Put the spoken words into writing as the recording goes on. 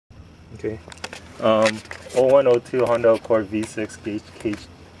Okay. 0102 Honda Accord V6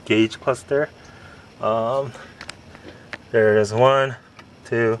 gauge cluster. There's 1,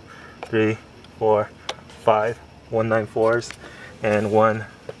 2, 3, 4, 5 194s and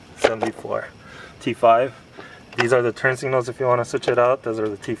 174 T5. These are the turn signals if you want to switch it out. Those are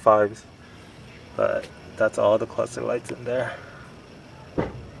the T5s. But that's all the cluster lights in there.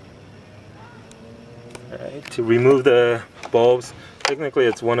 Alright, to remove the bulbs, technically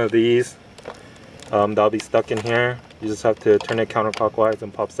it's one of these that'll be stuck in here. You just have to turn it counterclockwise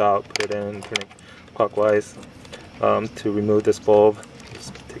and pops out, put it in, turn it clockwise. To remove this bulb,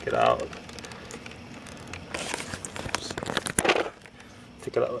 just take it out. Just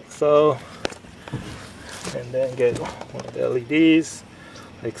take it out like so. And then get one of the LEDs,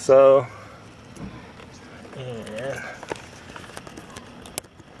 like so. And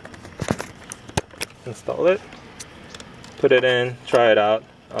install it. Put it in, try it out.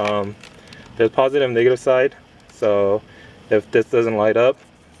 There's positive and negative side, so if this doesn't light up,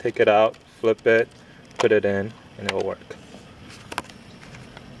 take it out, flip it, put it in, and it will work.